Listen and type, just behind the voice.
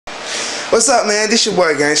What's up, man? This your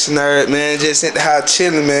boy Gangsta Nerd, man. Just at the house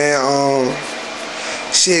chilling, man.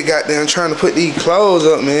 Shit, goddamn, trying to put these clothes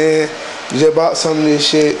up, man. Just bought some of this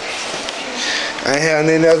shit. I ain't have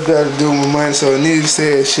nothing else better to do with my money, so a nigga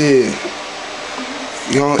said, shit.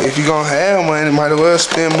 If you gonna have money, might as well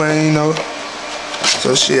spend money, you know.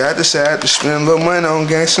 So shit, I decided to spend a little money on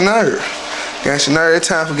Gangsta Nerd. Gangsta Nerd, it's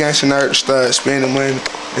time for Gangsta Nerd to start spending money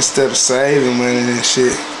instead of saving money and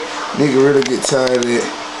shit. Nigga really get tired of it.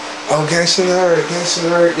 Oh, Gangsta Nerd, this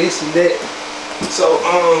and that. So,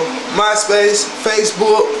 MySpace,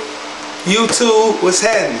 Facebook, YouTube, what's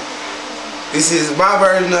happening? This is my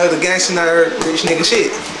version of the Gangsta Nerd rich nigga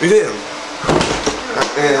shit. You feel me?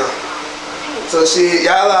 Damn. So shit,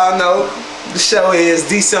 y'all all know the show is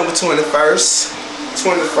December 21st.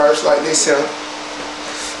 21st, like this here.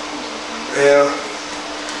 Yeah.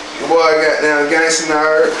 Your boy got down Gangsta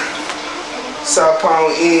Nerd. South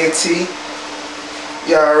Palm ENT.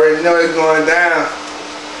 Y'all already know it's going down.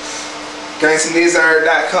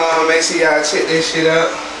 GangstaNizard.com. Make sure y'all check this shit out.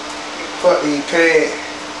 Fuck these pants.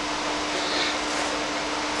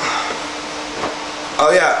 Oh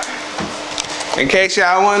yeah. In case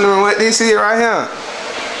y'all wondering what this is right here.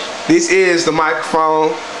 This is the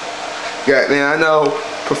microphone. Goddamn, I know,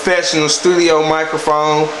 professional studio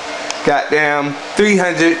microphone. Goddamn,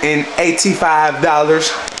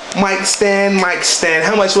 $385. Mic stand.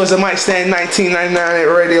 How much was a mic stand? $19.99 at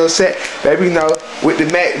Radio Set. Baby, you know, with the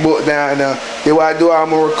MacBook down there. Then what I do,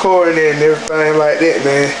 I'm recording it and everything like that,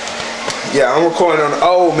 man. Yeah, I'm recording on the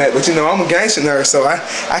old Mac, but you know, I'm a Gangsta Nerd, so I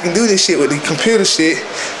can do this shit with the computer shit.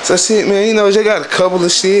 So shit, man, you know, just got a couple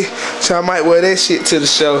of shit. So I might wear that shit to the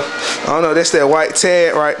show. I don't know, that's that white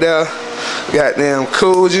tag right there. Goddamn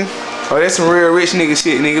Coogin. Oh, that's some real rich nigga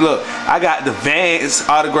shit, nigga. Look, I got the Vans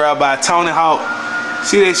autographed by Tony Hawk.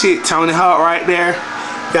 See that shit? Tony Hawk right there.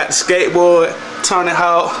 Got the skateboard, Tony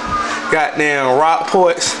Hawk. Goddamn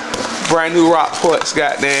Rockports. Brand new Rockports,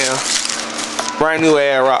 goddamn. Brand new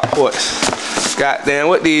ass Rockports. Goddamn,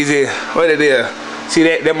 what these is? What it is? See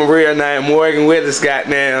that? That my real name, Morgan Withers,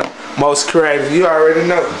 goddamn. Most creative. You already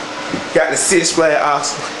know. Got the Six Flag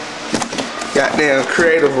Oscar. Goddamn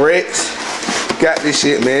Creative Rex. Got this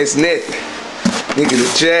shit, man. It's nothing. Nigga, the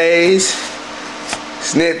J's.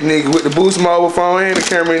 It's nothing, nigga, with the Boost mobile phone and the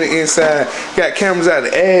camera in the inside. Got cameras out the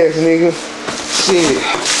ass, nigga. Shit.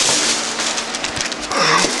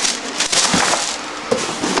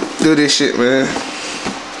 Do this shit, man.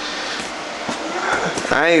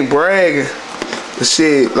 I ain't bragging. But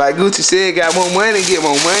shit, like Gucci said, got more money, get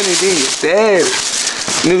more money, then you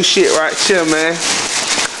status. New shit right here, man.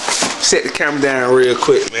 Set the camera down real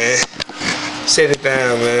quick, man. Set it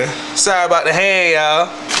down, man. Sorry about the hand, y'all.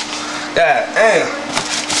 God damn.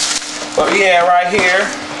 What we have right here.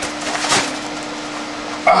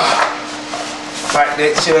 Like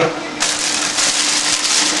that, chill.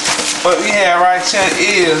 What we have right here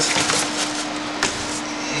is,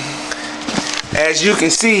 as you can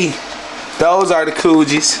see, those are the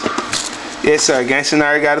Coogies. Yes, sir. Gangsta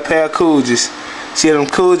Nerd got a pair of Coogies. See them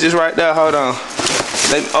Coogies right there? Hold on.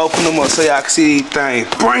 Let me open them up so y'all can see these things.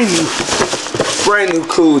 Brand new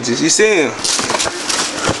Coogies. You see them?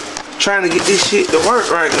 Trying to get this shit to work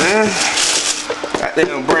right, man. Got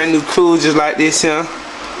them brand new Coogies like this here.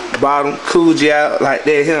 Bottom Coogie out like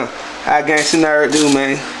that here. How Gangsta Nerd do,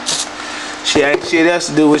 man? Shit ain't shit else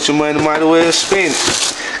to do with your money, might as well spend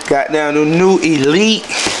it. Got down the new Elite.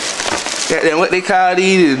 Got them, what they call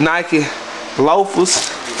these, Nike loafers.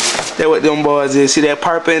 That what them boys is. See that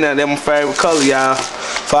purple in there, that my favorite color, y'all.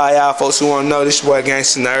 For all y'all folks who wanna know, this boy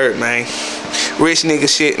Gangsta Nerd, man. Rich nigga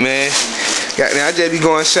shit, man. Goddamn, I just be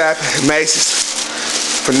going shopping at Macy's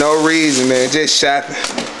for no reason, man. Just shopping.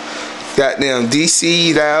 Goddamn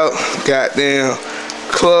DC'd out. Goddamn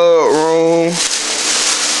club room.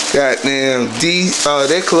 Goddamn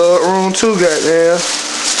that club room too.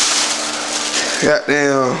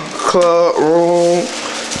 Goddamn club room.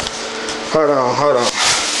 Hold on.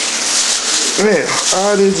 Man,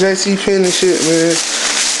 all this JC Penney shit, man.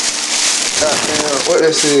 Goddamn, what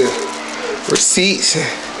this is? Receipts.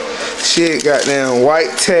 Shit, goddamn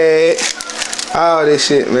white tag, all this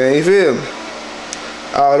shit, man. You feel me?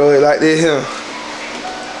 All the way like this here.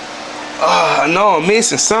 Oh, I know I'm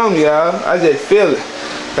missing some, y'all. I just feel it.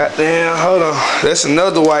 Goddamn, hold on. That's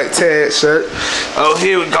another white tag shirt. Oh,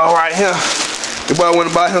 here we go, right here. The boy went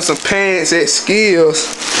and bought him some pants at Skills.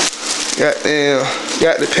 Goddamn,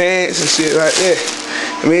 got the pants and shit like that.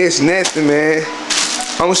 I mean, it's nothing, man.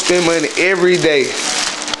 I'm gonna spend money every day.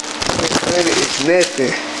 Money is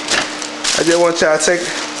nothing. I just want y'all to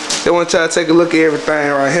take a look at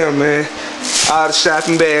everything right here, man. All the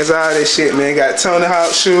shopping bags, all that shit, man. Got Tony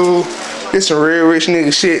Hawk shoes. This some real rich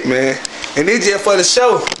nigga shit, man. And this just for the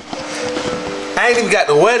show. I ain't even got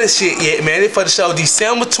to wear this shit yet, man. This for the show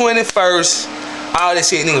December 21st. All this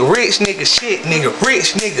shit, nigga. Rich nigga shit, nigga.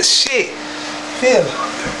 Rich nigga shit. Feel it.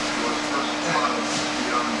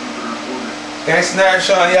 Gangsta Nerd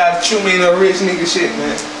showing y'all the true meaning of rich nigga shit,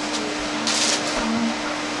 man.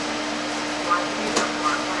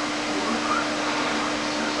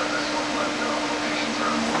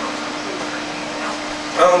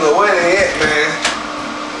 I don't know where they at, man.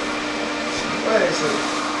 Where is it?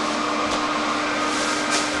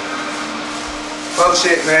 Oh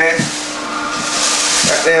shit, man.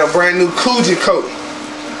 Goddamn brand new Coogee coat.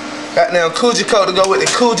 Goddamn Coogee coat to go with the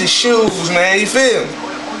Coogee shoes, man. You feel me?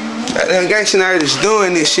 Goddamn Gangsta Nerd is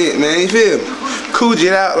doing this shit, man. You feel me?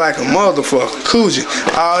 Coogee out like a motherfucker. Coogee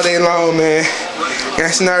all day long, man.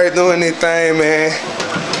 Gangsta Nerd doing this thing, man.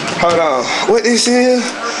 Hold on. What this is?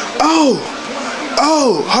 Oh,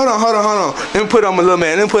 hold on. Let me put on my little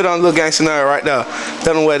man. Let me put on a little Gangsta Nerd right there.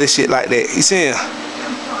 Let him wear this shit like that. You see him?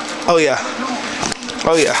 Oh yeah.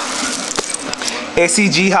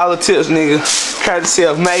 SCG Hollow Tips, nigga. Courtesy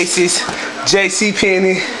of Macy's, JC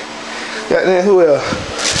Penney. Goddamn, who else?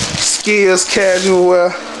 Skills Casual Wear.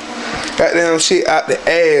 Goddamn shit out the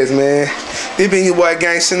ass, man. This been your boy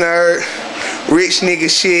Gangsta Nerd. Rich nigga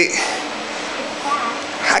shit.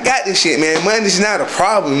 I got this shit, man. Money's not a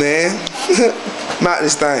problem, man. Not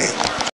this thing.